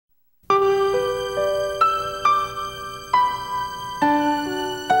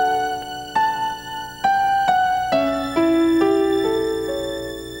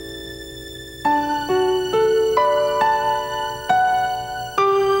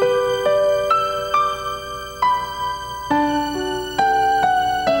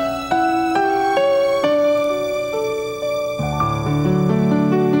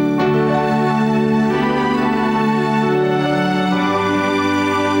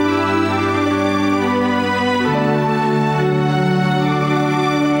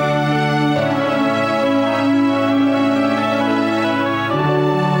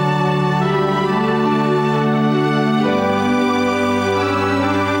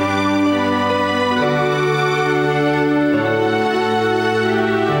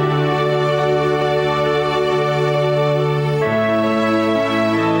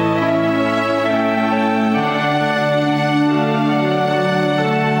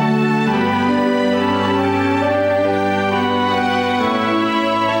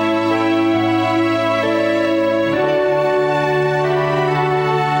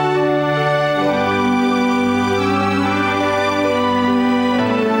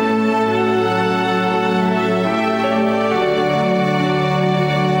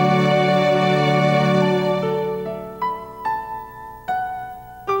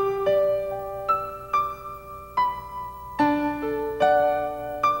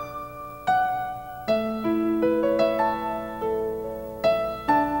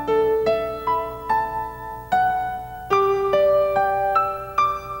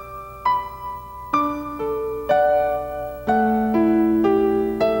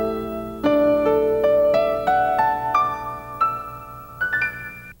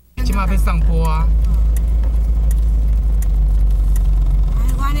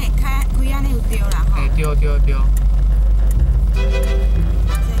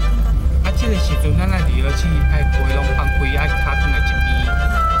阵咱来离而去，爱陪拢放开，爱脚转来一边。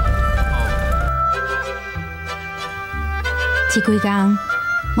这几天，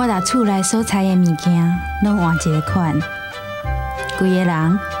我把厝内所采的物件拢换一个款，规个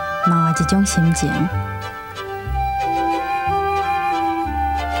人嘛有一种心情。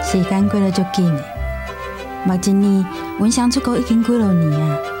时间过得足紧的，目一年，阮相出国已经几落年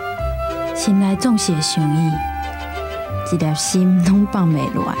啊，心内总是会想伊，一粒心拢放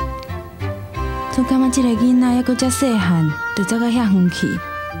袂落。总感觉这个囡仔还阁遮细汉，就走到遐远去。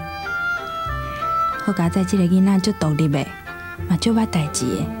好佳在这个囡仔足独立的。嘛，足捌代志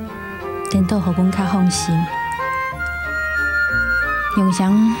的，颠倒互阮较放心。永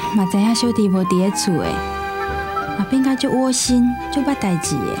祥嘛知影小弟无伫咧厝的，嘛变甲足窝心，足捌代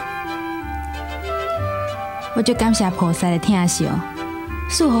志的。我足感谢菩萨的疼惜，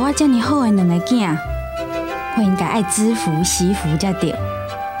赐予我遮尔好的两个囝，我应该爱知福惜福才对。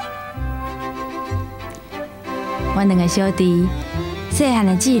我两个小弟细汉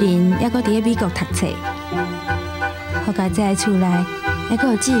的志玲还阁伫咧美国读册。好佳在厝内，还阁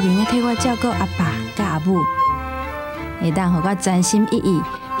有志明咧替我照顾阿爸甲阿母，会当互我专心一意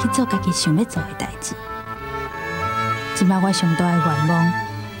去做家己想要做的代志。即摆我上大的愿望，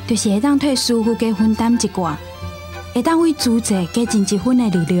就是会当替师傅加分担一寡，会当为资济加尽一分的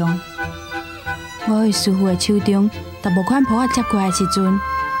力量。我伫师傅的手中，逐无款抱我接过来的时阵，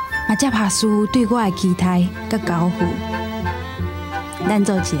嘛接下师傅对我的期待甲交付。咱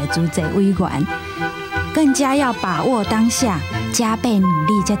做一个资济委员。更加要把握当下，加倍努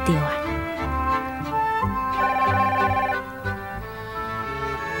力才对啊！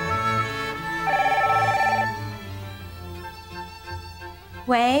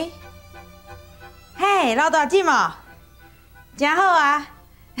喂，嘿，老大姐嘛，真好啊！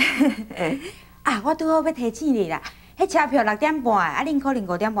啊，我拄好要提醒你啦，迄车票6点半，啊，恁可能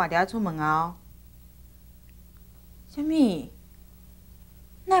5点半就要出门哦。什么？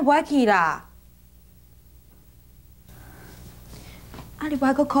那不爱去啦？啊，你不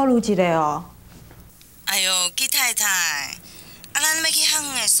爱阁考虑一下哦。哎呦，季太太，啊，咱要去较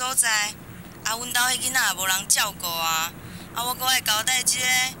远的所在，啊，阮兜迄囡仔也无人照顾啊，啊，我阁爱交代这个，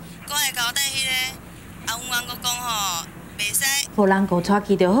阁爱交代迄个，啊，阮翁阁讲吼，袂使。无人顾带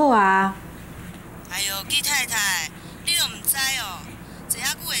去就好啊。哎呦，季太太，你都毋知哦，坐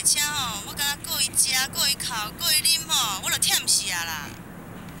遐久的车吼，我感觉顾伊食，顾伊哭，顾伊啉吼，我都忝死啊啦。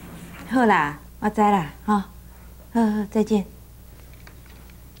好啦，我知啦，吼，好好，再见。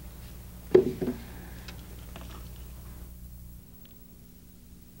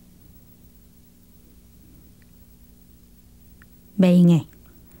袂用的，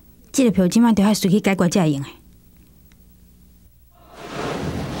这个票即摆就要随去解决才会用的。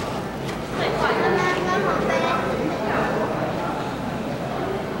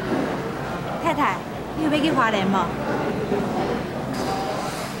太太，你有要去花莲无？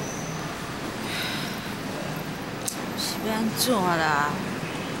是要安怎啦？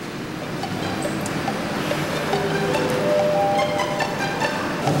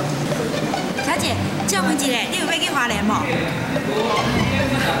小姐，借问一下，你有要去花莲无？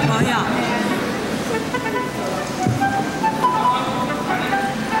无哟。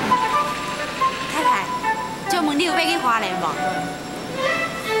太太，借问你有要去花莲无？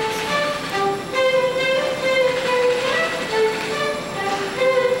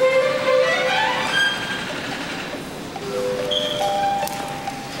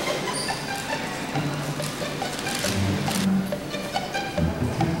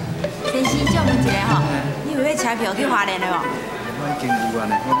先生，借问一下吼，你有要车票去花莲的无？我已经有啊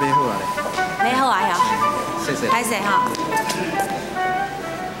呢，我买好啊咧。买好啊哟。谢谢。歹势吼。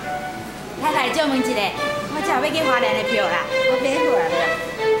太太，借问一下，我这有要去花莲的票啦，我买好啊了。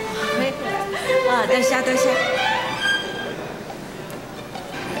买好啊。哦，多谢多谢。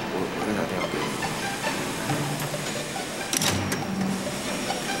我跟打电话给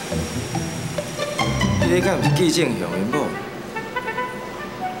你。你敢毋是季正雄的某？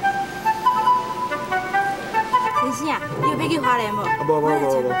先生啊，你有要去花莲无？啊，无，谢谢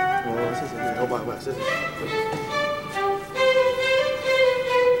你，我谢谢。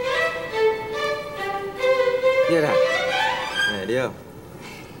你啦，哎，你好。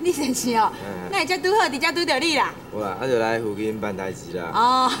你真是哦，那会遮拄好，伫遮拄着你啦。有啊，就来附近办代志啦。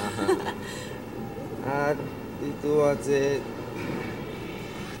哦。啊，你拄我这，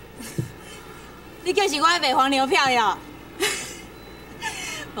你就是我卖黄牛票哟。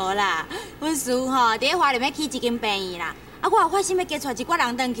无啦，阮师傅吼，伫咧花莲要起一间病院啦。啊，我有发心要加带一寡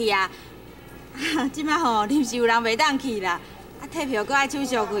人转去啊。即摆吼，临时有人袂当去啦，啊，退票搁爱手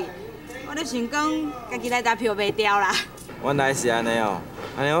续费，我就想讲，家己来搭票卖掉啦。原来是安尼哦。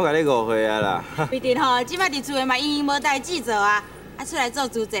安尼我甲你误会啊啦。不一定吼，即摆伫厝诶嘛，闲闲无代志做啊，出来做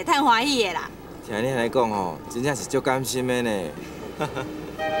主席，趁欢喜诶啦。听你安尼讲吼，真正是足甘心的呢。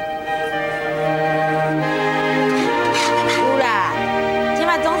有啦，即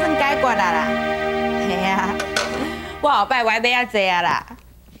摆总算解决啦啦。嘿啊，我后摆买买较济啊啦。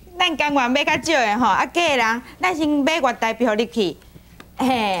咱甘愿买较少诶吼，啊假诶人，咱先买月台票入去。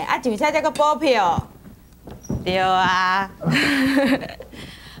嘿，啊上车再搁补票。对啊。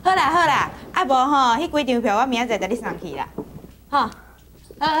好啦好啦，啊无吼，迄几张票我明仔载带你送去啦。好，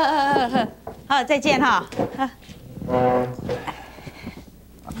好，再见哈。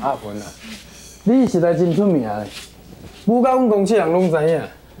阿芬啊，你实在真出名嘞，武甲阮公司人拢知影。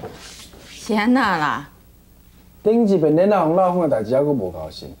是安那啦？顶一遍恁老公老凤的代志还阁无搞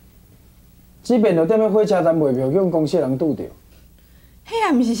成，这遍就踮咧火车站卖票，叫阮公司人拄着。迄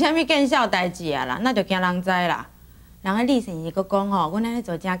也毋是啥物见笑代志啊啦，那就惊人知啦。人个理性是阁讲吼，阮安尼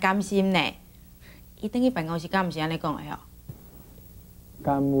做真甘心呢。伊等去办公室敢毋是安尼讲的吼？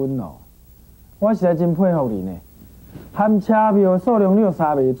感恩哦，我实在真佩服你呢。含车票数量你又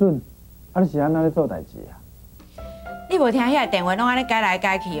查袂准，啊你是安怎咧做代志啊？你无听遐个电话拢安尼改来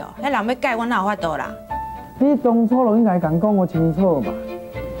改去哦，迄人要改阮哪有法度啦？你当初就应该共讲我清楚嘛。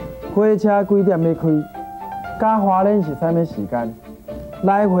火车几点要开？甲花莲是啥物时间？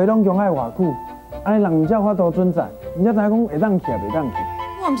来回拢共爱偌久？安尼人才有法度准载，人才知影讲会当去也袂当去。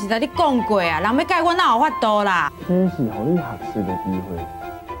我毋是甲你讲过啊，人要改阮哪有法度啦？这是互你学习的机会。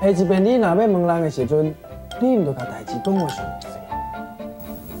下一遍你若要问人的时阵，你毋着甲代志讲我详细。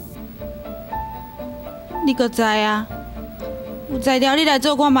你阁知啊？有才调你来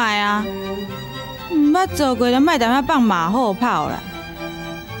做看卖啊！毋捌做过，就莫踮遐放马后炮啦。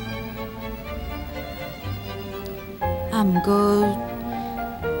啊，毋过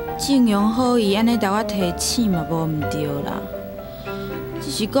正容好意安尼甲我提醒嘛，无毋对啦。只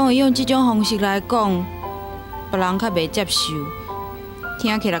是讲伊用这种方式来讲，别人较袂接受，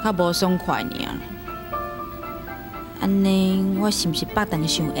听起来较无爽快尔。安尼我是毋是百长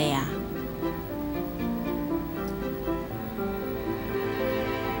想会啊？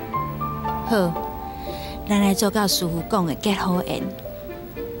好，咱来做到师傅讲的结好缘，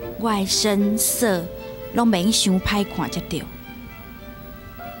我的身色拢免伤歹看才对。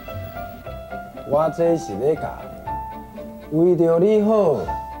我这是咧教你，为着你好，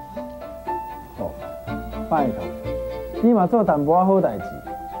哦，拜托，你嘛做淡薄仔好代志。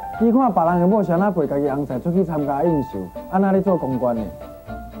你看别人的某是安怎陪家己翁婿出去参加应酬，安怎咧做公关呢？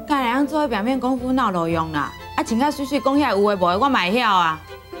干来通做表面功夫闹路用啦，啊，真甲水水讲遐有诶无诶，我嘛会晓啊。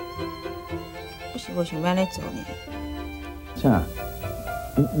我是无想要安尼做呢。啥？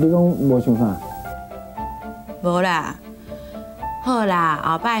你讲无想啥？无啦。好啦，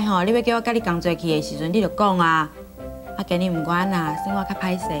后摆吼，你要叫我甲你同做去的时阵，你就讲啊。啊，今日毋管啦，生活较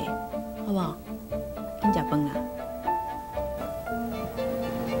歹势，好无？紧食饭啦。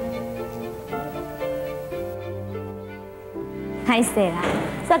歹势啦，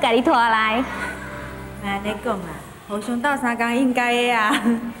煞甲你拖来。莫安尼讲啦，互相斗相共应该的啊。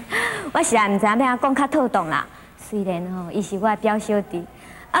我实在毋知影要安讲较妥当啦。虽然吼，伊是我的表小弟，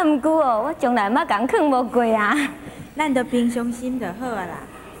啊，毋过哦，我从来毋捌共囥无过啊。咱着平常心就好啊啦。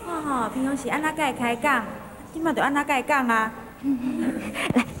我吼平常时安怎甲会开讲，即马着安怎甲会讲啊。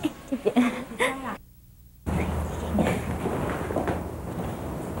来，这边。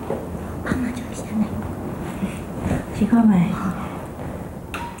妈妈就先来。试看卖。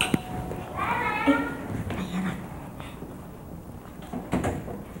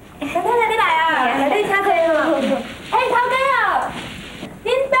太太你来啊！来，你请坐哦。哎，头家哦，恁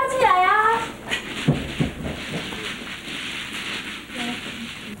表姐来啊！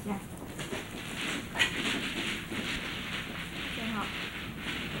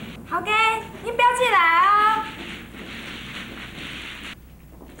头家，恁表姐来啊！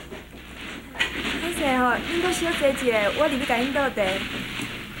歹势吼，恁搁小坐一下，我入去甲恁倒茶。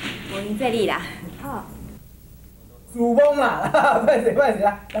无闲做你啦。好。主翁啦，歹势歹势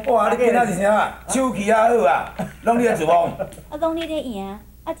啊！哇，你今仔是啥啊？手气啊好啊，拢你来自帮。啊，讲你咧赢，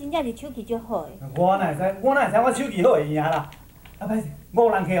啊，真正是手气足好诶。我哪会知？我手气好会赢啦。啊，歹势，无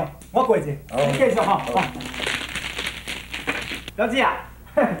人客哦，我过者，你继续吼。表姐啊，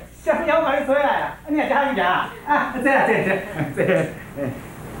香蕉把你吹来啊！你也加一点啊？啊，这。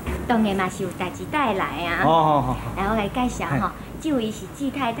当然嘛是有代志带来啊。好。来，我来介绍吼，这位是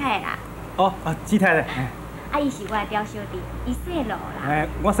季太太啦。哦，季太太。啊，伊是我的表小弟，伊姓罗啦。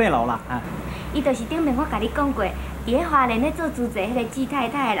我姓罗啦。伊就是顶面我甲你讲过，伫咧花莲咧做主席迄个季太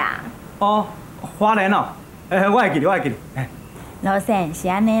太啦。哦，花莲哦，我会记得。老先是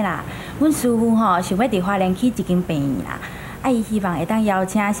安尼啦，阮师傅吼想要伫花莲起一间病院啦，伊希望会当邀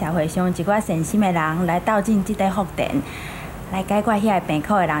请社会上一寡善心的人来斗进这块福田，来解决遐个病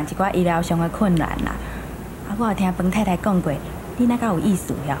苦的人一寡医疗上的困难啦。我有听方太太讲过，你哪敢有意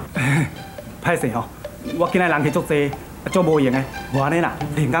思哟？歹势吼，我今仔人去足济，足无闲的，无安尼啦，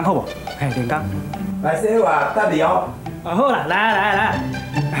练工好无？嘿，练工。来，师傅啊，等你哦。好啦，来。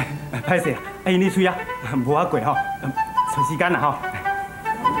歹势，因你催啊，无法过吼，找时间啦吼。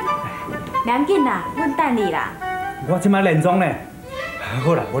赶紧啦，阮等你啦。我即摆练妆呢。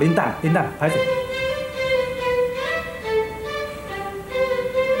好啦，无恁等，歹势。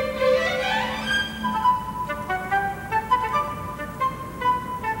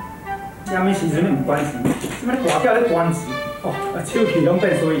啥物时阵你唔关时？即摆你大叫咧关时，哦，手气拢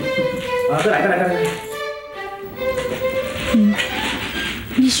变衰。再来。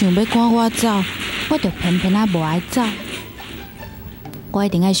你想要赶我走，我就偏偏无爱走。我一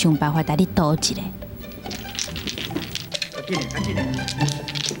定要想办法带你倒一个。赶紧的。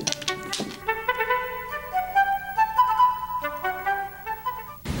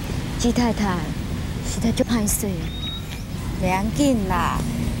季太太，实在足歹势。袂要紧啦，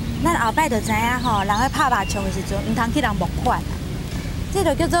咱后摆就知影吼，人咧拍麻将的时阵，唔通去人募款啊。这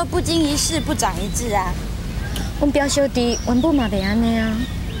就叫做不经一事不长一智啊。阮表小弟原本嘛袂安尼啊，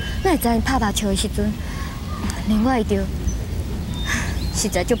哪会知拍麻将的时阵，连我会着，实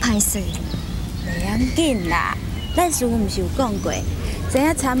在足歹势。袂要紧啦，咱师父毋是有讲过，知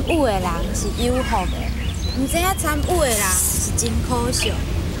影参与的人是有福的，唔知影参与的人是真可惜。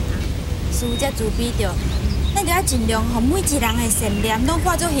师父才自卑着，咱就要尽量让每一人的善念拢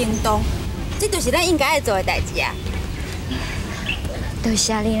化作行动，这就是咱应该要做的代志啊。多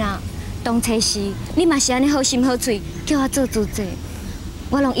谢你啦。当初时，你嘛是安尼好心好嘴，叫我做主席，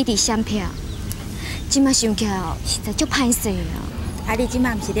我拢一直闪避。今麦想起来哦，实在足歹势啊！啊，你即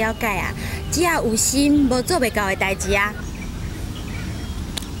麦毋是了解啊，只要有心，无做袂到的代志啊。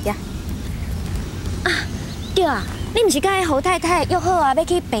呀，对啊，你毋是甲迄侯太太约好啊，要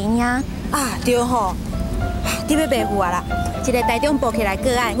去病院？啊，对吼，你要白付啊啦！一个台中报起来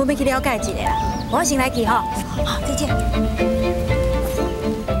个案，我要去了解一下啦。我先来去吼。好，再见。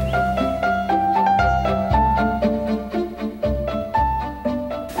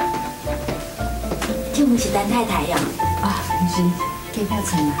这不是陈太太呀？啊，不是，机票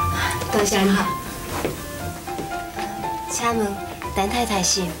钱啊。多谢你。请问陈太太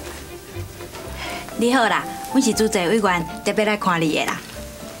是？你好啦，阮是主席委员，特别来看你的啦。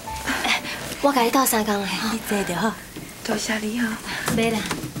我甲你斗3工的，你坐就好。多谢你哦。买啦。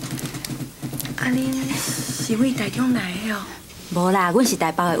啊，恁是为台中来的哦？无啦，阮是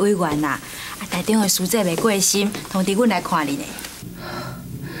台北的委员啦。啊，台中的师姐袂过心，通知阮来看你呢。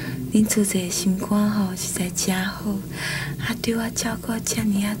恁主席心肝吼实在真好，啊对我照顾遮尔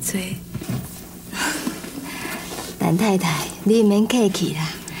啊多。陈太太，你免客气啦，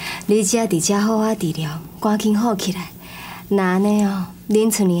你只要伫遮好好治疗，赶紧好起来。那安尼哦，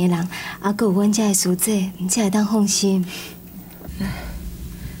恁厝里的人，啊，阁有阮遮的师姐，才会当放心。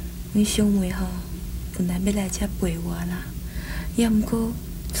阮小妹吼，本来要来遮陪我啦，也毋过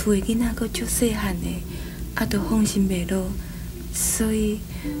厝的囡仔阁足细汉的，啊，都放心袂落，所以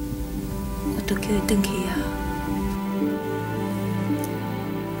我都叫伊转去啊。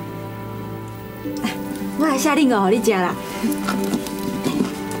我来下令哦，互你食啦。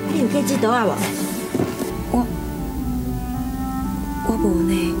你有过这刀啊无？我无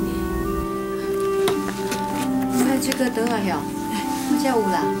呢。快去个刀啊哟！我才有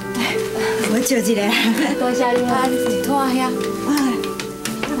啦。我借一个。多谢你啊，拖啊遐。我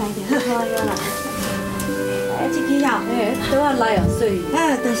来着。拖呀啦。哎，这支哦。哎，刀啊来哦，水。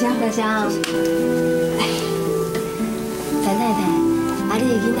多谢。多谢啊。陈太太，啊，你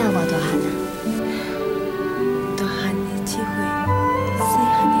的囡仔偌大汉啊？大汉的7岁，细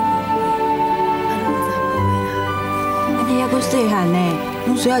汉的5岁，啊，拢查甫的啦。啊，你还阁细汉呢，拢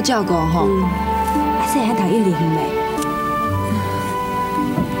需要照顾吼。啊，细汉读1年嘞。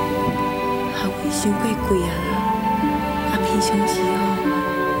学费伤过贵啊啦！啊，平常时吼，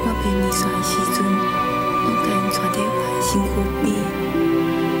我陪二线的时阵，拢甲因带伫我的身躯边。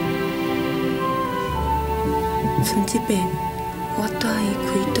像这边，我带伊开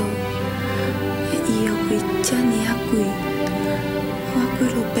刀，医药费遮尔啊贵，我几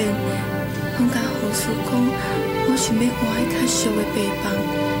落遍拢甲护士讲，我想要换迄较俗的病房，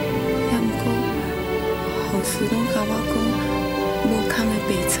也毋过护士拢甲我讲无空的病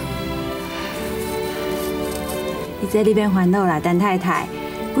床。你这里免烦恼啦，陈太太，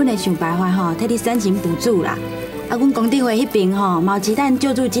阮会想办法吼，替你申请补助啦。啊，阮公地会迄边吼，毛鸡蛋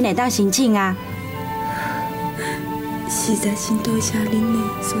救助金会当申请啊。实在真多谢恁呢，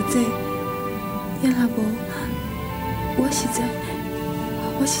师姐。要若无，我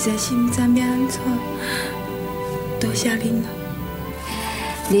实在是唔知要安怎，多谢恁咯。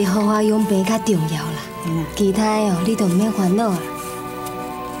你好好养病较重要啦，其他的你都唔免烦恼啊。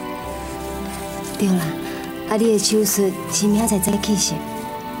对啦，你的手术是明仔载起行。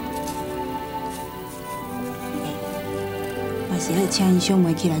我是要请伊小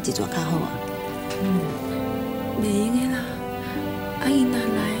妹起来一撮较好啊。袂用的啦，伊若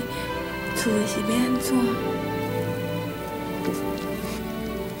来，厝的是要安怎？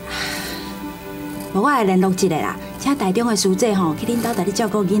我会联络一个啦，请台中的师姐吼去恁兜带你照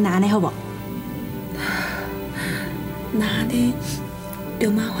顾囡仔，安尼好无？那安尼就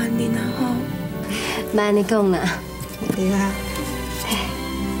麻烦恁啊吼。莫安尼讲啦。对啊。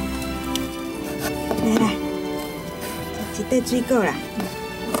来来，一袋水果啦，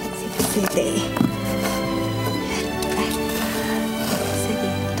这个细地。来，谢谢，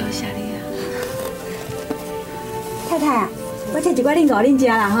多谢你啊。太太啊，我切一罐恁五恁食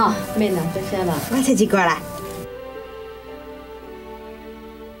啦吼。免啦，多谢啦。我切一罐啦。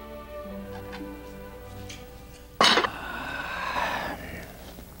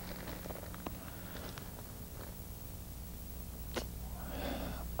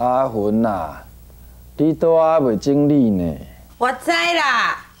阿云啊，你倒还袂整理呢？我知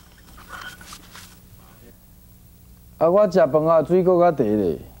啦。啊，我食饭啊，水果较茶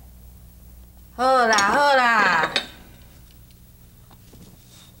咧。好啦好啦。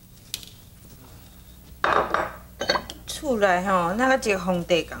厝内吼，那个一个皇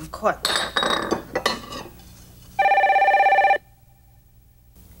帝共款。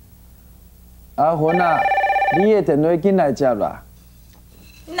阿云啊，你的电话紧来接啦。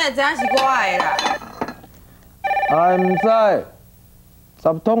你哪知影是我的啦？哎，唔知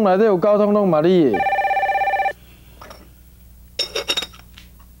，10通内底有9通拢嘛你的。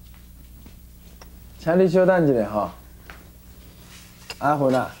请你稍等一下吼。阿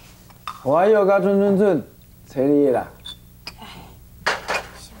云啊，我有甲准找你的啦。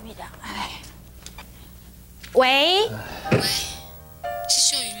什么人？哎。喂。喂，是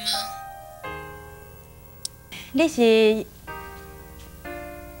秀云吗？你是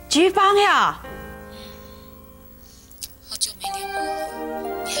菊芳呀？好久没联络了，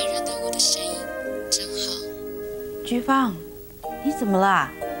你还认得我的声音，真好。菊芳，你怎么了？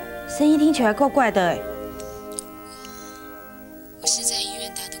声音听起来怪怪的哎。我是在医院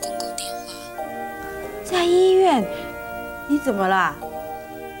打的公共电话。在医院？你怎么了？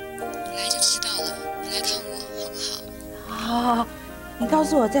你来就知道了，你来看我好不好？好，你告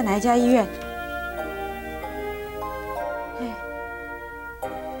诉我在哪一家医院。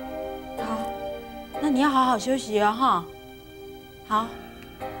那你要好好休息哦，哈。好。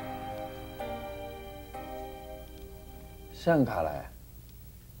向卡来。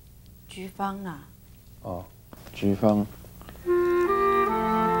菊芳啊。哦，菊芳。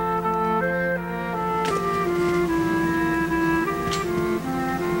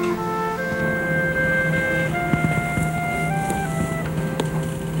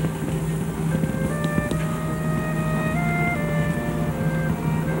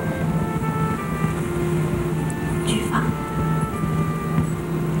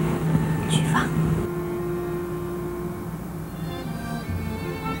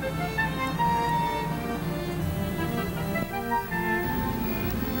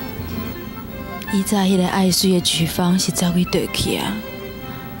以前迄个爱水的菊芳是走去倒去啊？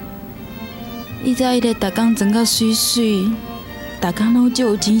以前迄个逐工装到水水，逐工拢足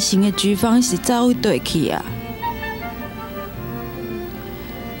有精神的菊芳是走去倒去啊？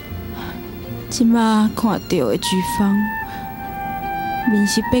即马看到的菊芳，面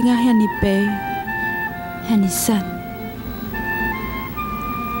是变啊遐尼白，遐尼瘦，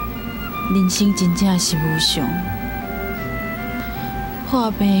人生真正是无常。破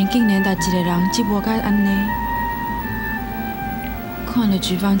病竟然把一个人折磨到安尼，看到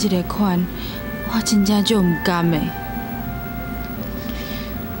菊芳这个款，我真正就唔甘的。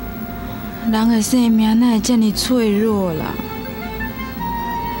人的生命哪会这么脆弱啦？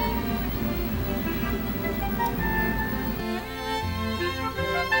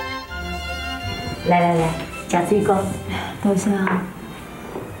来，吃水果。多谢啊。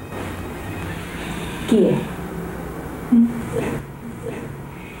记得。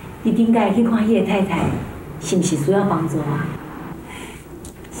你顶摆去看迄个太太，是毋是需要帮助啊？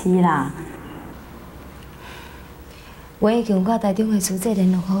是啦。我已经甲台中的师姐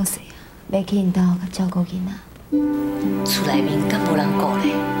联络好势，要去因兜照顾囡仔。厝内面敢无人顾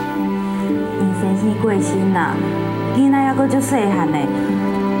咧？因先生过身啦，囡仔还阁足细汉的，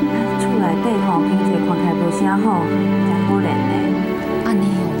厝内底吼经济看起来无啥好，真可怜的。安尼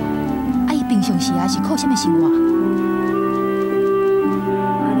哦，伊平常时也是靠什么生活？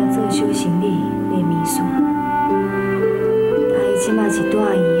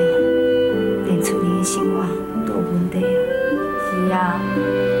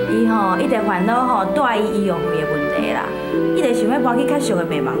烦恼吼带伊医药费的问题啦，伊就想要搬去较俗的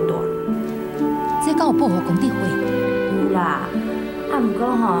卖网大。这敢有报户公的费？有啦，啊，毋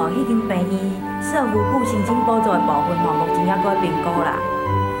过吼，迄间病院社福部薪金补助的部分吼，目前还搁在评估啦。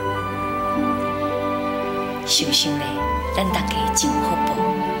想想咧，咱大家真有福报。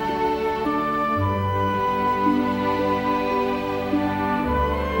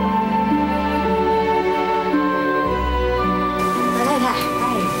老太太，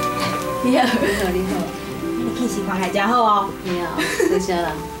你好，你好，你的气色看起来真好哦。你好，多谢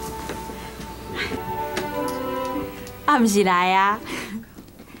了。啊，毋是来啊。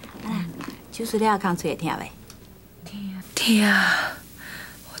啊，手术了空喙会疼袂？疼，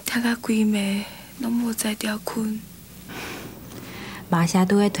我疼到规暝拢无在调困。马车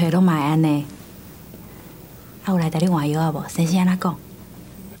拄咧推拢嘛会安尼。啊，有来带你换药啊无？先生安怎讲？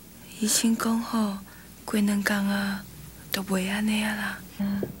医生讲好，过2工啊，都袂安尼啊啦。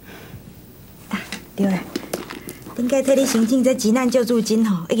对啦，顶个替你申请这急难救助金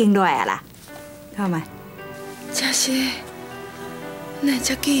吼，已经落来啊啦，看卖。真是，哪会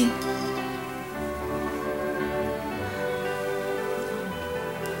遮紧？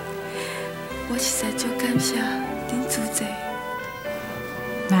我实在足感谢恁主席。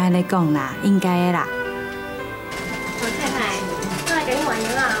莫安尼讲啦，应该的啦。老太太，我来给你换药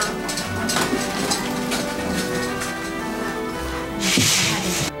啦。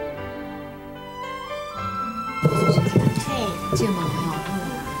嘿，这嘛好好啦。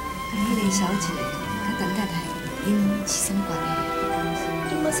迄个小姐，甲陈太太，因是什么关系？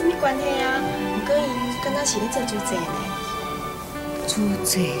因无什么关系啊，不过因敢若是咧做主席呢。主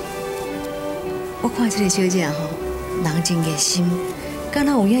席，我看这个小姐吼，人真热心，敢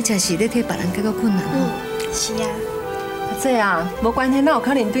若有影真是咧替别人解决困难吼。是啊。这啊，无关系，哪有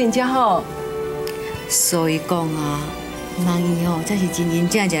可能对人家好？所以讲啊，人伊吼，才是真真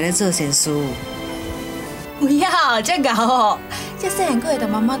正正咧做善事。有影，这牛哦，这细汉可会同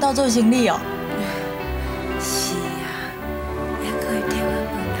妈妈斗做生意哦。是啊，也可会替我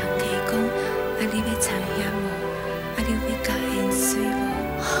问人提讲，啊你要参险无？啊你要加盐水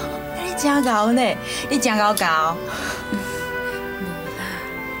无？你真牛呢，你真牛搞。无啦，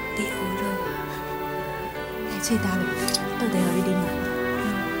你学了啊。喙打落，倒茶互你啉啦。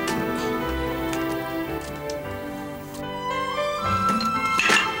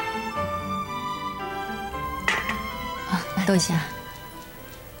多谢。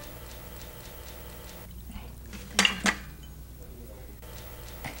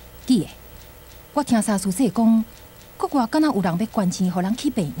记的，我听沙叔姐讲，国外敢若有人要捐钱，互人去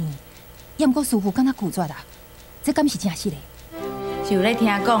病院，也毋过师傅敢若拒绝啦，这敢是真实的？是有咧听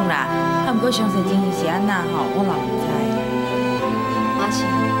讲啦，啊，毋过详细情形是安那吼，我嘛毋知。我想，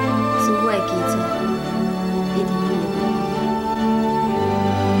师傅会记住，一定会。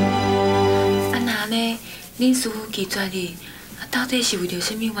啊那呢？恁师傅拒绝你，啊到底是为着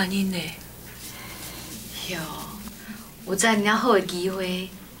什么原因呢？哟，有遮尔好的机会，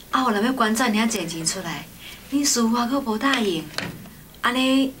啊，有人要捐遮尔济钱出来，恁师傅还阁无答应，安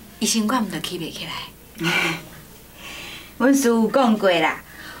尼医生馆毋就起袂起来？阮师父讲过啦，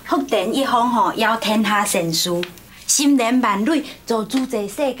福田一方吼，邀天下善事，心连万蕊，造主济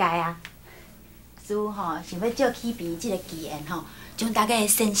世界啊！师父吼想要借起病这个机缘吼，将大家的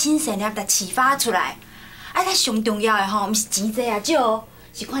善心善念来启发出来。啊，咱上重要的吼，毋是钱济啊少哦，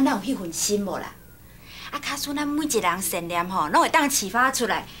是看咱有迄份心无啦。啊，假使咱每一个人善念吼，拢会当启发出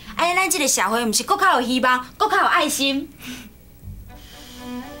来，安尼咱这个社会毋是搁较有希望，搁较有爱心。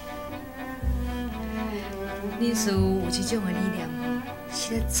恁师傅有这种的理念吼，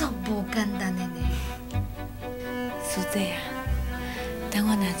实在足无简单的呢。师姐啊，等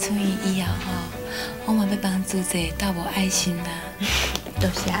我若出院以后吼，我嘛要帮主席斗无爱心啦。多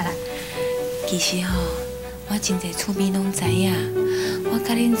谢啦。其实吼，我真侪厝边拢知影，我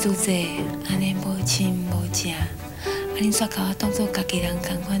甲恁主席安尼无亲无食，啊恁煞甲我当作家己人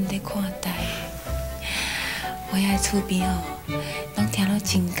同款在看待。我遐厝边吼，拢听了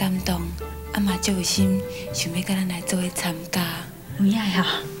真感动。啊嘛，足有心，想要甲咱来做伙参加。有影呀？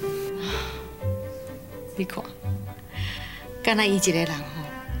你看，敢若伊一个人吼，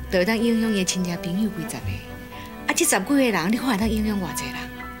就会当影响伊亲戚朋友几十个。啊，这10几个人，你看会当影响偌济人？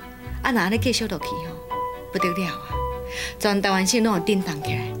啊，若安尼继续落去吼，不得了啊！全台湾省拢会振动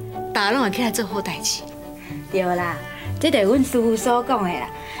起来，大家拢会起来做好代志。对啦，这就是阮师父所讲的啦。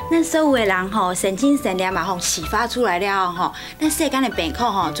咱所有的人吼，善心善念嘛，吼启发出来了吼，咱世间的病苦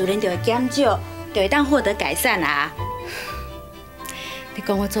吼，自然就会减少，就会当获得改善啦。你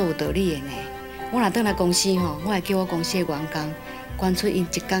讲我做有道理的呢。我若转来公司吼，我会叫我公司的员工捐出因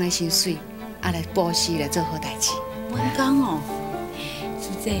一工的薪水，啊来布施来做好代志。员工哦，师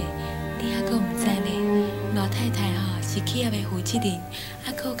姐，你还阁唔知呢？老太太吼是企业的负责人，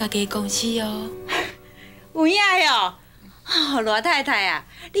还阁有家己的公司哦。有影哦。哦，老太太啊，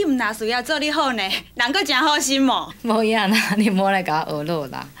你唔若需要做你好呢，人阁真好心哦。无影啦，你莫来甲我学咯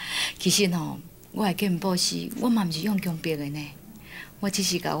啦。其实吼，我的见报时，我嘛毋是用强迫的呢，我只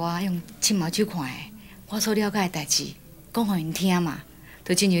是甲我用亲目睭看的，我所了解的代志，讲互因听嘛。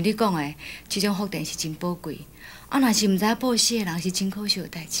就亲像你讲的，这种福电是真宝贵。啊，若是毋知报喜的人，是真可惜的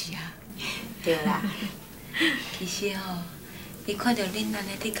代志啊。对啦，其实吼，伊看到恁安尼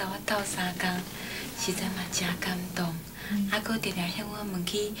伫甲我斗相共，实在嘛真感动。啊，搁直直向我问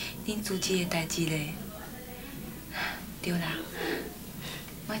起恁主治的代志咧。对啦，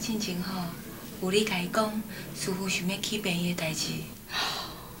我进前吼有你甲伊讲，师傅想要去病院的代志。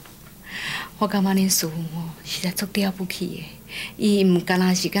我感觉恁师傅吼实在足了不起的，伊毋敢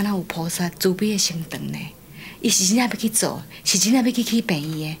若是敢若有菩萨慈悲的心肠呢，伊是真正要去做，是真正要去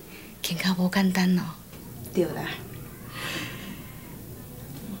病院的，轻巧无简单哦。对啦。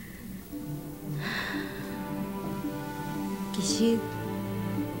其实，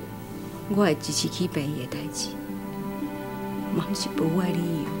我会支持去病院的代志，嘛毋是无我的理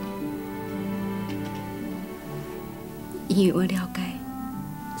由，因为我了解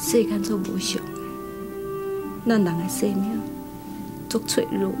世间足无常的，咱人的生命足脆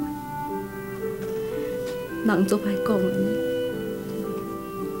弱的，人足歹讲的呢。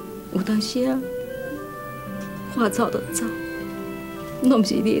有当时啊，花走就走，拢毋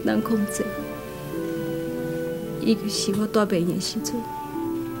是你会当控制。伊就是我住病院的时阵，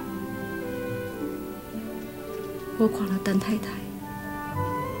我看到陈太太，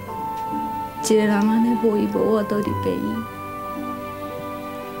一个人安尼无依无我倒伫病院，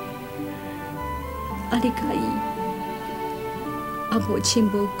啊，你甲伊啊无亲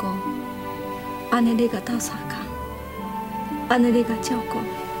无故，安尼咧甲斗相共，安尼咧甲照顾，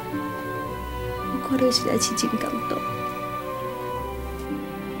我看到实在是真感动。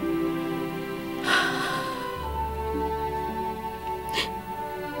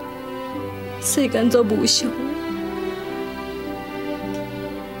世间足无常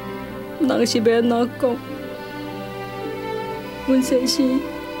的，人是要安怎讲？阮先生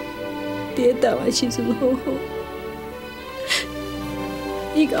伫台湾时阵好好，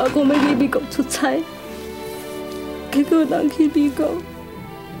伊甲我讲要去美国出差，结果人去美国，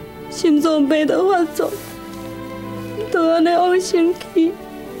心脏病就发作，就安尼往生去。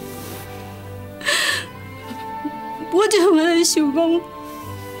我就安尼想讲，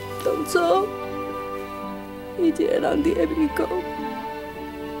当初。伊一个人伫美国，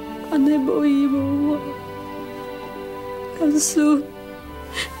安尼无依无我，但是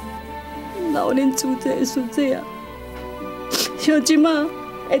老恁主治的师姐啊，像即马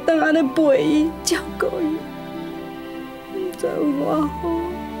会当安尼陪伊照顾伊，毋知有偌好。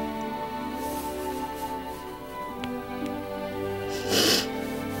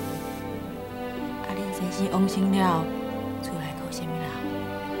啊，恁先生往生了，厝内靠啥物人？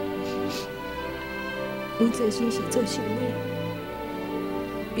阮这生是做想的，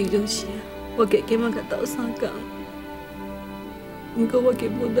平常时啊，我加减仔甲斗相共，毋过我根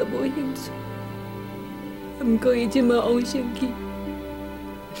本就无兴趣。毋过伊即马往生去，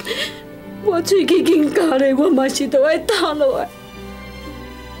我喙齿紧咬咧，我嘛是着爱打落来。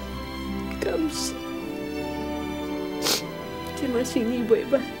敢是，即马生理袂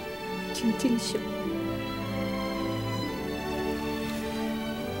歹，真正常。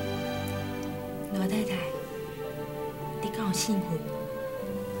老太太，你敢有信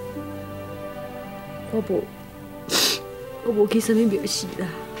佛？我无去啥物庙寺啦。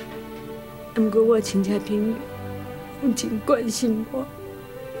毋过我亲戚朋友，拢真关心我，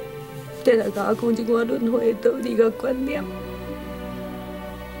常常甲我讲一寡轮回的道理甲观念。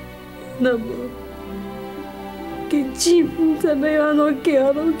那无，日子毋知要安怎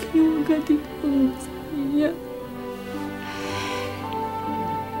行落去，我家己都毋知影。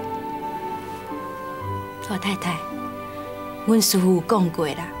老太太，阮师父有讲过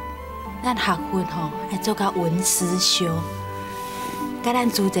啦，咱学佛吼要做到闻思修，甲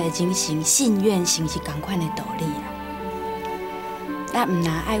咱主治精神、信愿心是同款的道理啦。咱毋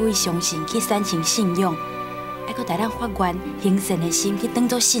但爱为相信去产生信仰，还阁带咱发愿行善的心去当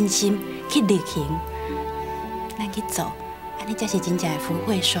作信心去力行，咱去做，安尼才是真正的福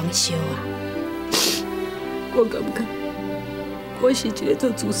慧双修啊！我感觉我是一个做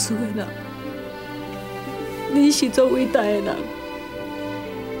自私的人。你是做伟大的人，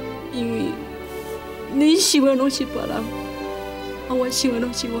因为你想的拢是别人，我想的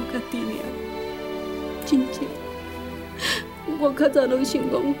拢是我家己尔。真正，我较早拢想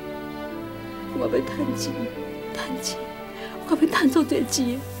讲，我要趁钱，我要趁足侪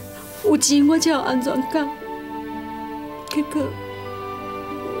钱，有钱我才有安全感。结果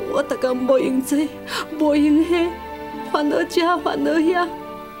我逐工无用这，无用迄，烦恼这，烦恼遐，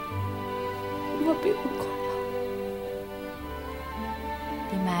我并不快乐。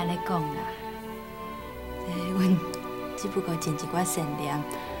你莫安尼讲啦，阮只不过尽一寡善良，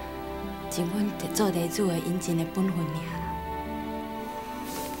尽阮做地主的应尽的本分尔。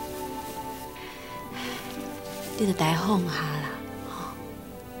你着大放下啦。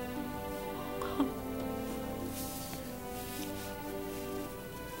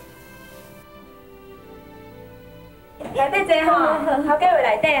 内底坐吼，头家位内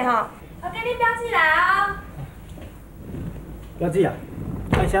底吼，头家你表姊来哦。表姊啊，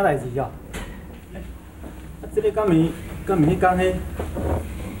爱啥代志哦？这个敢暝迄讲迄？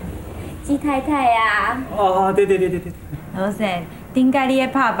季太太啊。哦，对。老师，顶届你咧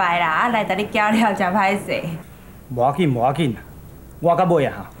拍牌啦，啊来甲你搅了，真歹势。无要紧啦，我到尾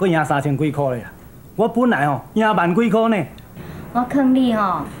啊，阁赢3000几箍咧啦。我本来吼赢万几箍呢。我劝你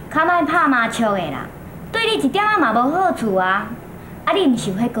吼，较莫拍麻将的啦。 对你一点仔嘛无好处啊！啊，你毋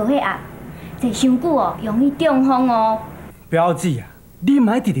是有迄高血压，坐伤久哦，容易中风哦。表姊啊，你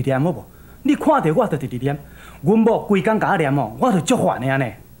莫直直念好无？你看到我就直直念，阮某规工甲我念哦，我就足烦的呢。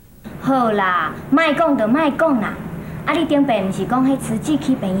好啦，莫讲就莫讲啦。啊，你顶摆毋是讲迄慈济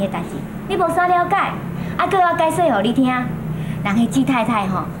去病院的代志，你无啥了解，啊，叫我解释互你听。人迄季太太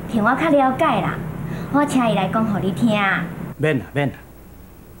吼，比我较了解啦，我请伊来讲互你听。免啦，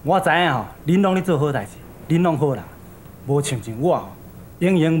我知影吼，恁拢咧做好代志。 恁拢好人，无像我吼，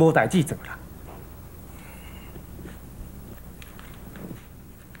永远无代志做啦。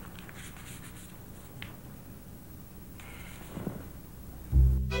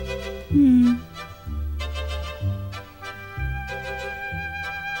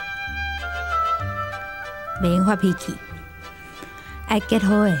袂用发脾气，爱结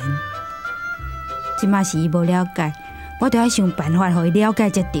好缘。即马是伊无了解，我着爱想办法，互伊了解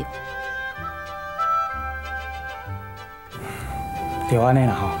才对。 就安尼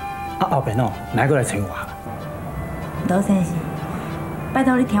啦吼，啊后边哦，来过来找我。罗先生，拜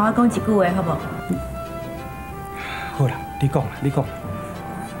托你听我讲一句话好无？好啦，你讲。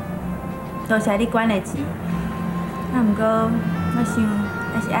多谢你管的钱，啊，毋过我想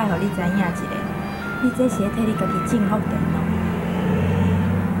还是爱互你知影一下，你这是替你家己种福田咯。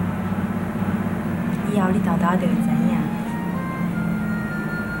以后你豆豆就会知影。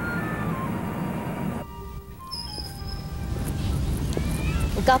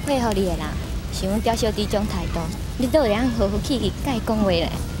 有够配合你的啦，像阮刁小弟这种态度，你都会当和和气气甲伊讲话咧。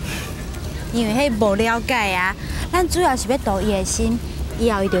因为迄无了解啊，咱主要是要度伊的心，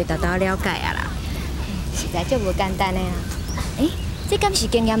以后伊就会豆豆了解啊啦。实在足无简单的啦。这敢是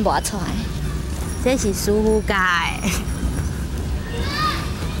经验磨出来？这是师傅教的。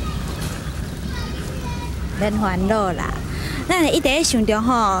免烦恼啦，咱会一直咧想着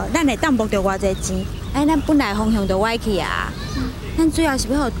吼，咱会当摸着偌济钱，咱本来方向就歪去啊。 咱主要是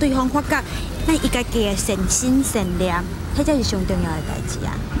要互对方发觉，咱伊家己的善心善良，迄才是上重要的代志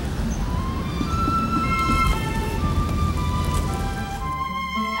啊！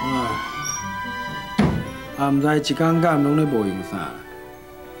啊，毋知一工敢拢咧无用啥，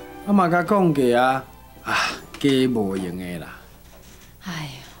啊嘛甲讲过啊，加无用的啦。哎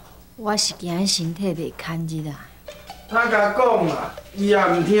呀，我是惊身体袂堪日啊。他甲讲啦，伊也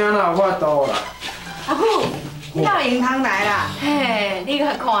毋听哪有法度啦。阿母。 你到银行来啦？嘿，你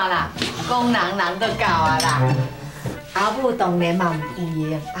看看啦，讲人都到啊啦。阿母当然嘛有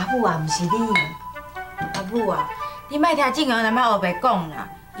用，阿母也毋是你。阿母啊，你莫听正阳阿妈黑白讲啦，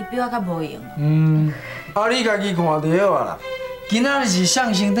伊比我较无用。啊你家己看就好啊啦。今仔日是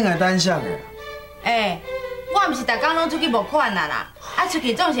相先转来等相的。我毋是逐工拢出去募款啦啦，啊出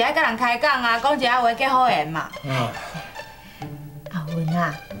去总是爱甲人开讲啊，讲一下话结好缘嘛。阿云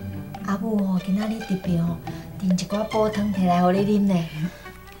啊，阿母吼今仔日特别吼。 订一寡煲汤摕来互你啉呢，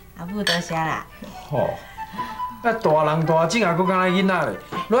阿母多谢啦。吼，啊大人大种啊，搁敢若囡仔咧，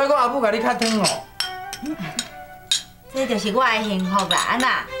落来讲阿母甲你较汤哦。这就是我的幸福啦，安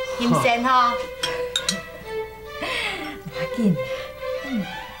那心善吼。唔要紧，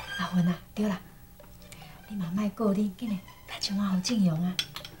阿云啊，对啦，你嘛莫过恁，紧嘞，较像我好正阳啊。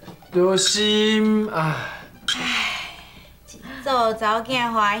就是啊。 做查某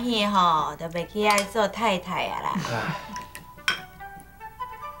囝欢喜吼，就袂去爱做太太啊啦。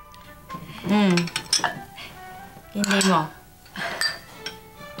紧啉哦。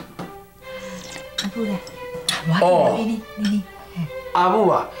阿母咧，哦，你。阿母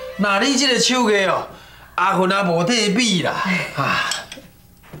啊，那你这个手艺哦，阿芬也无替比啦。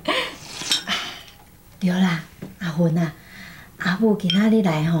对啦，阿芬啊，阿母今仔日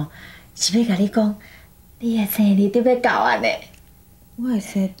来吼，是要甲你讲，你的生日就要到啊呢。我的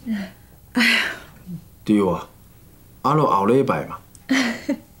生日，对啊，就后礼拜嘛。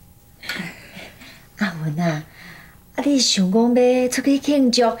阿文啊，你想讲要出去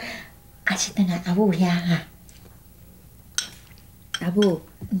庆祝，还是等下阿母遐啊？阿母，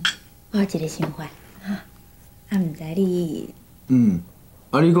我有一个想法，毋知你。你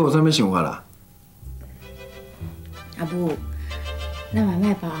阁有啥物想法啦？阿母，咱嘛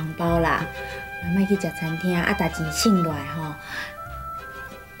莫包红包啦，嘛莫去食餐厅，大钱省落来吼，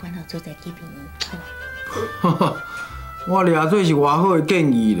管好做者去便宜，好。我掠做是偌好的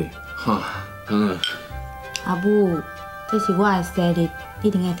建议咧，哈，阿母，这是我的生日，一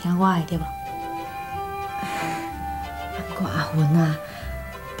定会听我的对无？不过阿芬啊，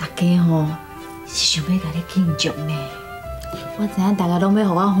大家吼是想要甲你庆祝呢。我知影大家拢要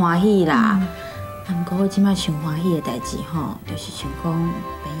互我欢喜啦，不过我即摆上欢喜的代志吼，就是想讲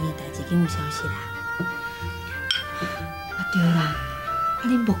病院的代志紧有消息啦。对啦，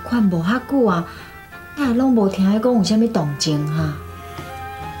恁募款无遐久啊，哪会拢无听讲有啥物动静哈？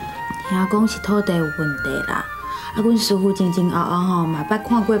听讲是土地有问题啦，阮师傅前后吼嘛捌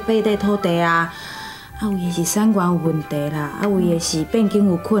看过8块土地啊，有诶是产权有问题啦，有诶是变更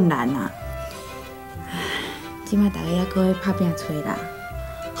有困难啦。即摆大家还搁咧拍拼找啦。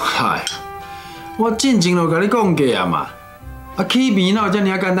嗨，我进前就甲你讲过啊嘛，起病哪有遮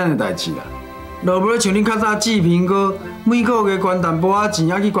尔简单的代志啦？若无像恁较早治病哥，每个月捐淡薄仔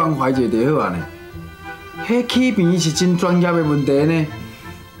钱去关怀一下就好啊呢。迄起病是真专业的问题呢。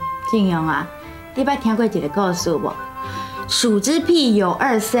静勇啊，你捌听过一个故事无？鼠之癖有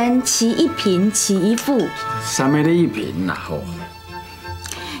2生，其一贫，其一富。啥物咧一贫啦吼？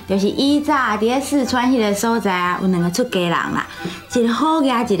就是以早伫咧四川迄个所在啊，有2个出家人啦，一个好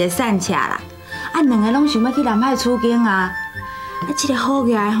爷，一个善车啦。2个拢想要去南海取经啊。这个好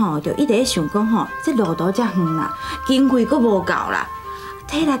爷吼，就一直咧想讲吼，这路途遮远啦，经费阁无够啦，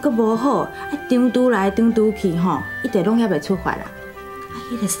体力阁无好，张拄来张拄去吼，一直拢还袂出发啦。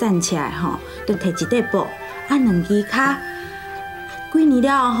迄个善车的吼，就摕一块布，2支骹，几年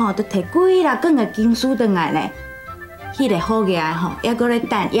了后吼，就摕几6卷的经书转来呢。迄个好爷吼，还阁咧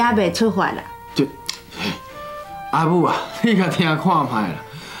等，也袂出发啦。阿母啊，你甲听看卖啦。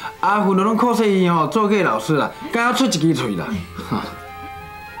阿芬就拢靠说伊吼做个老师啦，敢要出一支嘴啦。阿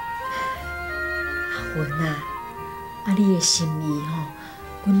芬啊，你的心意吼，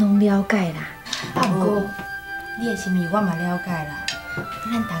阮拢了解啦。不过，你的心意我嘛了解啦。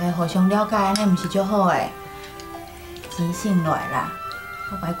咱大家互相了解，安尼毋是足好诶。钱省落来啦，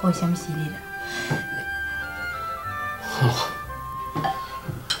我不爱过啥物事哩啦。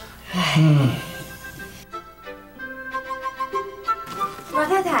老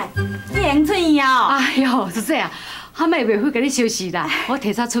太太，你会出院哦？哎呦，是这样，还袂袂会甲你休息啦，我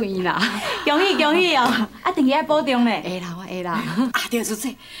提早出院啦。恭喜恭喜哦！等下爱保重咧。会啦，我会啦。对，是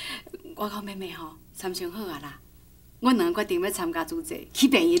这，我甲妹妹吼参详好啊啦，阮2个决定要参加主席去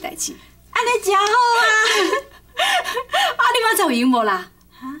病院的代志。安尼真好啊！你嘛才有闲无啦？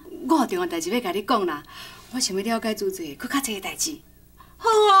我有重要代志要甲你讲啦，我想要了解主席佫较侪的代志。好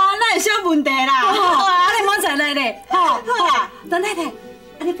啊，那会啥问题啦？好啊，你莫再来咧。好啊，陈太太，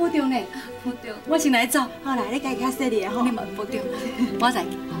你保重咧。保重。我先来走。好啦，你家己较细哩吼。你嘛保重。我再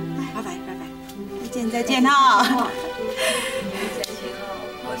见。拜拜拜拜。再见再见哈。真是吼，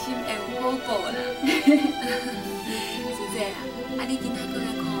好心会有好报啦。是这啊，你今仔过来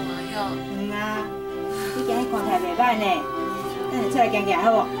看我哟。啊，你今日看起来袂歹呢，等下出来行行好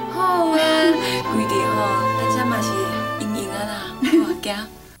无？好啊，规日吼，大家嘛是闲闲啊啦，好行。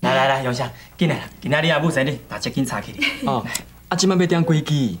来，杨生，紧来啦！今仔日阿母生日，大家紧插起哩。哦，即摆要点几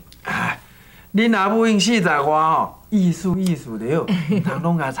支？恁阿母已经40外吼，意思了，唔通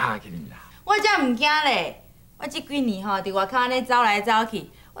拢甲插起哩啦。我才唔惊咧，我这几年吼伫外口安尼走来走去，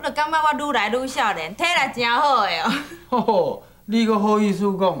我就感觉我愈来愈少年，体力真好的哦。吼，你阁好意思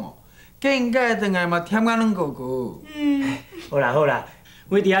讲哦？见解转来嘛添甲2个。好啦，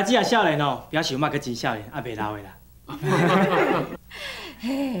为伫遐只啊少年哦，表示我嘛阁真少年，也袂老的啦。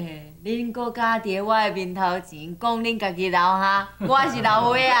嘿，恁国家伫我的面头前讲恁家己老哈，我是老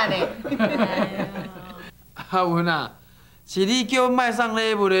伙仔呢。阿文啊，是你叫莫送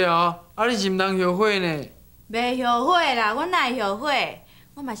礼物的哦，你是唔通后悔呢？袂后悔啦，我哪会后悔？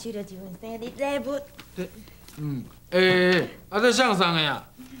我嘛收到一份生日礼物。这向送的啊？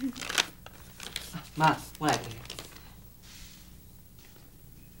妈，我来提。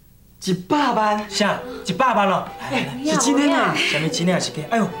100万？啥？100万咯？是真的呢？啥物真的还是假？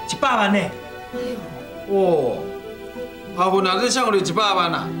哎呦，100万呢？哇！阿芬啊，这送你100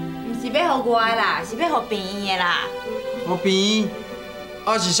万啊？毋是要互我的啦，是要互病院的啦。互病院？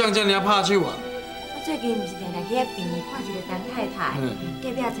啊是像这尔拍手啊？我最近毋是定定去遐边看一个陈太太，隔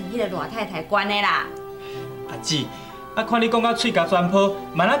壁床迄个赖太太捐的啦。阿姊，啊看你讲到嘴甲全破，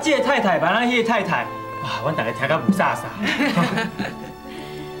万咱这个太太，万咱迄个太太，哇，阮大家听甲无煞煞。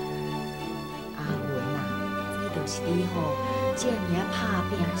阿文啊，这就是你吼，这尔拍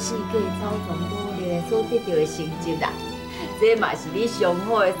拼世界走总努力所得到的成绩啦。这嘛是你上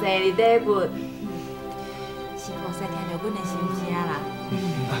好的生日礼物，是菩萨听到阮的心声啦。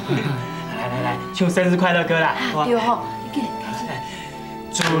来，唱生日快乐歌啦！对吼，你紧开始。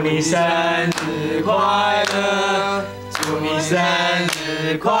祝你生日快乐，祝你生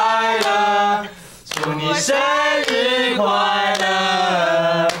日快乐，祝你生日快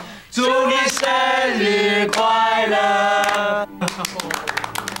乐，祝你生日快乐。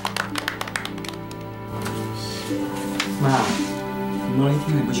妈，你那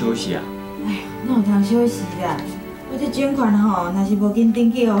天还不休息啊？哎呦，哪有通休息啦？我这捐款吼，若是无紧登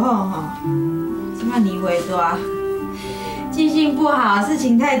记好好吼，即摆年岁大，记性不好，事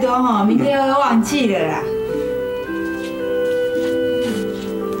情太多吼，明天又会忘记了啦。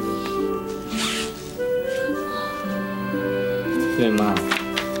对妈，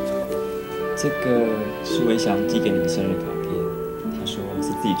这个是文祥寄给你的生日卡片，他说是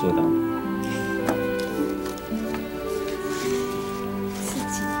自己做到的。自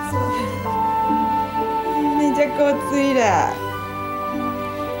己做的？你这够水啦！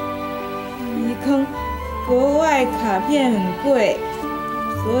你讲国外卡片很贵，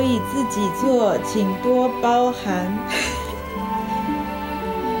所以自己做，请多包涵。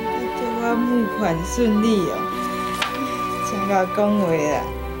祝我募款顺利哦！真够恭维啦！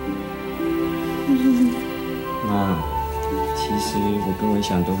妈，其实我跟文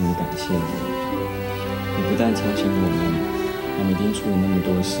祥都很感谢你，你不但操心我们，还每天处理那么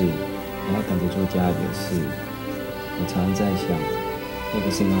多事，还要赶着做家里的事。我常常在想，要不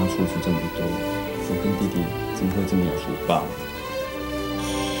是妈付出这么多，我跟弟弟怎么会这么有福报？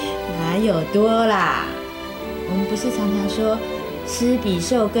哪有多啦？我们不是常常说施比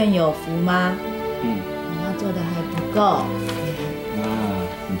受更有福吗？妈妈做的还不够。妈，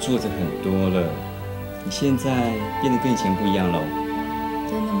你做着很多了，你现在变得跟以前不一样喽。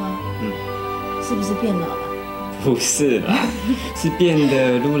真的吗？是不是变老了？不是啦，是变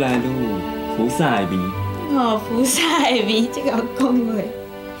得愈来愈菩萨的美。哦，菩萨的美，这个好恭维。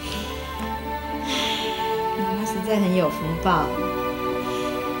妈妈实在很有福报，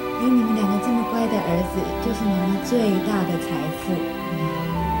有你们两个这么乖的儿子，就是妈妈最大的财富。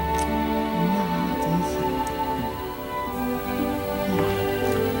我们要好好珍惜。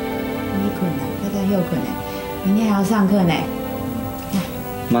你困了，快点又困了，明天还要上课呢。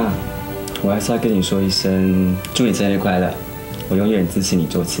妈，我还是要跟你说一声，祝你生日快乐！我永远支持你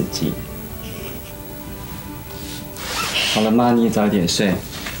做慈济。好了，妈，你也早一点睡。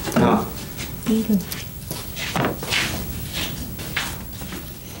好。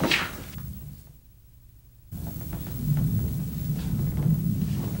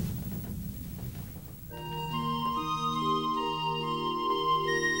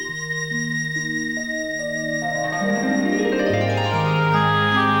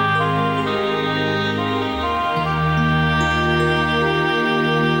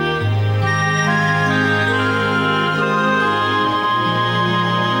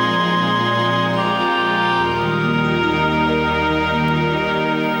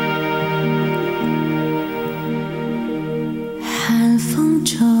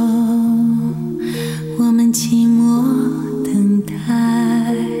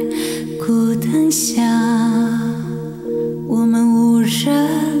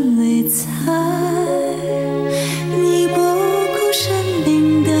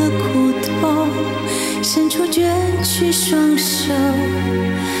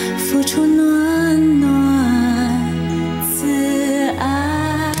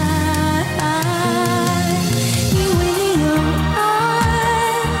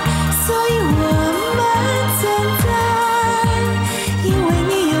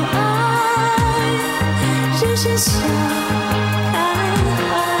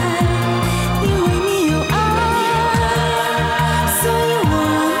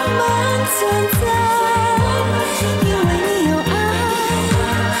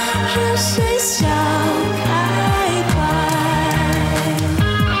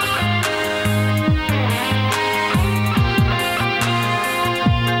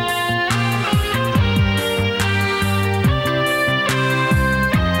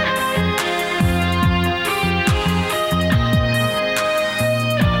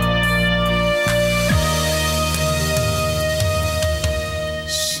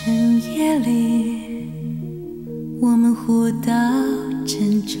深夜里，我们互道真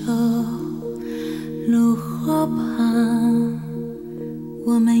洲，炉火旁，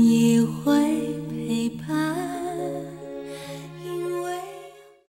我们一会陪伴。